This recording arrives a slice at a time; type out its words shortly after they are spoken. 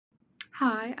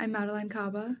Hi, I'm Madeline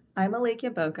Kaba. I'm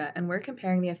Bokka, and we're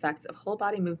comparing the effects of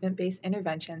whole-body movement-based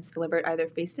interventions delivered either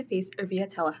face-to-face or via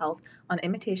telehealth on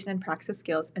imitation and praxis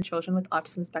skills in children with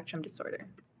autism spectrum disorder.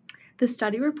 The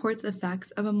study reports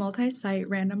effects of a multi-site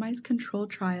randomized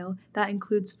controlled trial that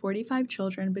includes 45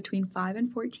 children between 5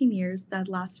 and 14 years that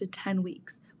lasted 10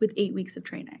 weeks, with 8 weeks of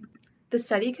training. The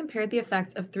study compared the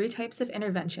effects of 3 types of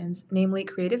interventions, namely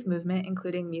creative movement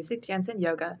including music, dance, and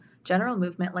yoga, general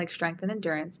movement like strength and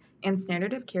endurance, and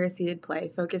standard of care seated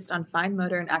play focused on fine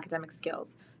motor and academic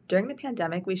skills. During the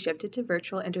pandemic, we shifted to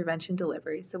virtual intervention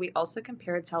delivery, so we also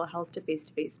compared telehealth to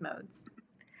face-to-face modes.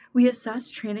 We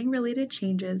assessed training-related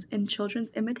changes in children's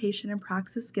imitation and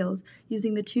praxis skills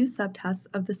using the 2 subtests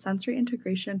of the sensory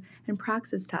integration and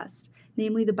praxis test,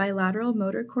 namely the Bilateral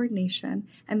Motor Coordination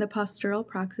and the Postural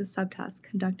Praxis subtest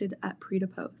conducted at pre to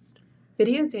post.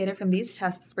 Video data from these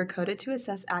tests were coded to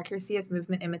assess accuracy of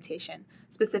movement imitation,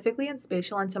 specifically in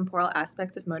spatial and temporal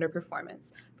aspects of motor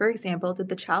performance. For example, did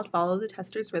the child follow the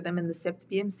tester's rhythm in the SIPT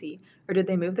BMC, or did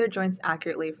they move their joints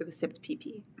accurately for the SIPT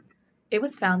PP? It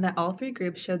was found that all 3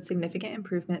 groups showed significant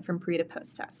improvement from pre to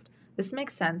post test. This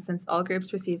makes sense since all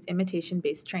groups received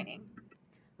imitation-based training.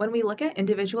 When we look at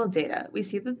individual data, we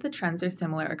see that the trends are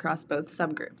similar across both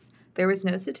subgroups. There was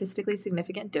no statistically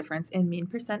significant difference in mean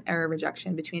 % error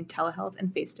reduction between telehealth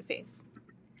and face-to-face.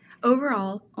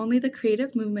 Overall, only the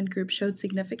creative movement group showed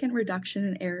significant reduction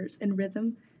in errors in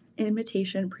rhythm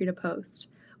imitation pre to post.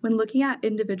 When looking at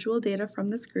individual data from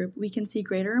this group, we can see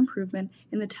greater improvement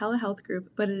in the telehealth group,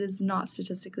 but it is not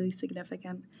statistically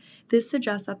significant. This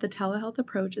suggests that the telehealth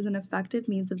approach is an effective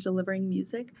means of delivering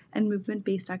music and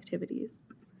movement-based activities.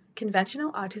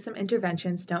 Conventional autism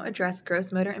interventions don't address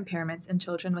gross motor impairments in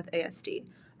children with ASD.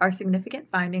 Our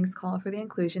significant findings call for the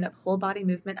inclusion of whole-body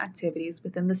movement activities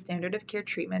within the standard of care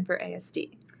treatment for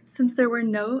ASD. Since there were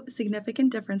no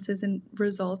significant differences in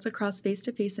results across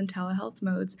face-to-face and telehealth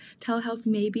modes, telehealth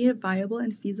may be a viable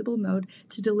and feasible mode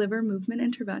to deliver movement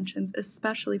interventions,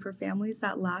 especially for families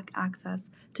that lack access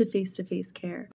to face-to-face care.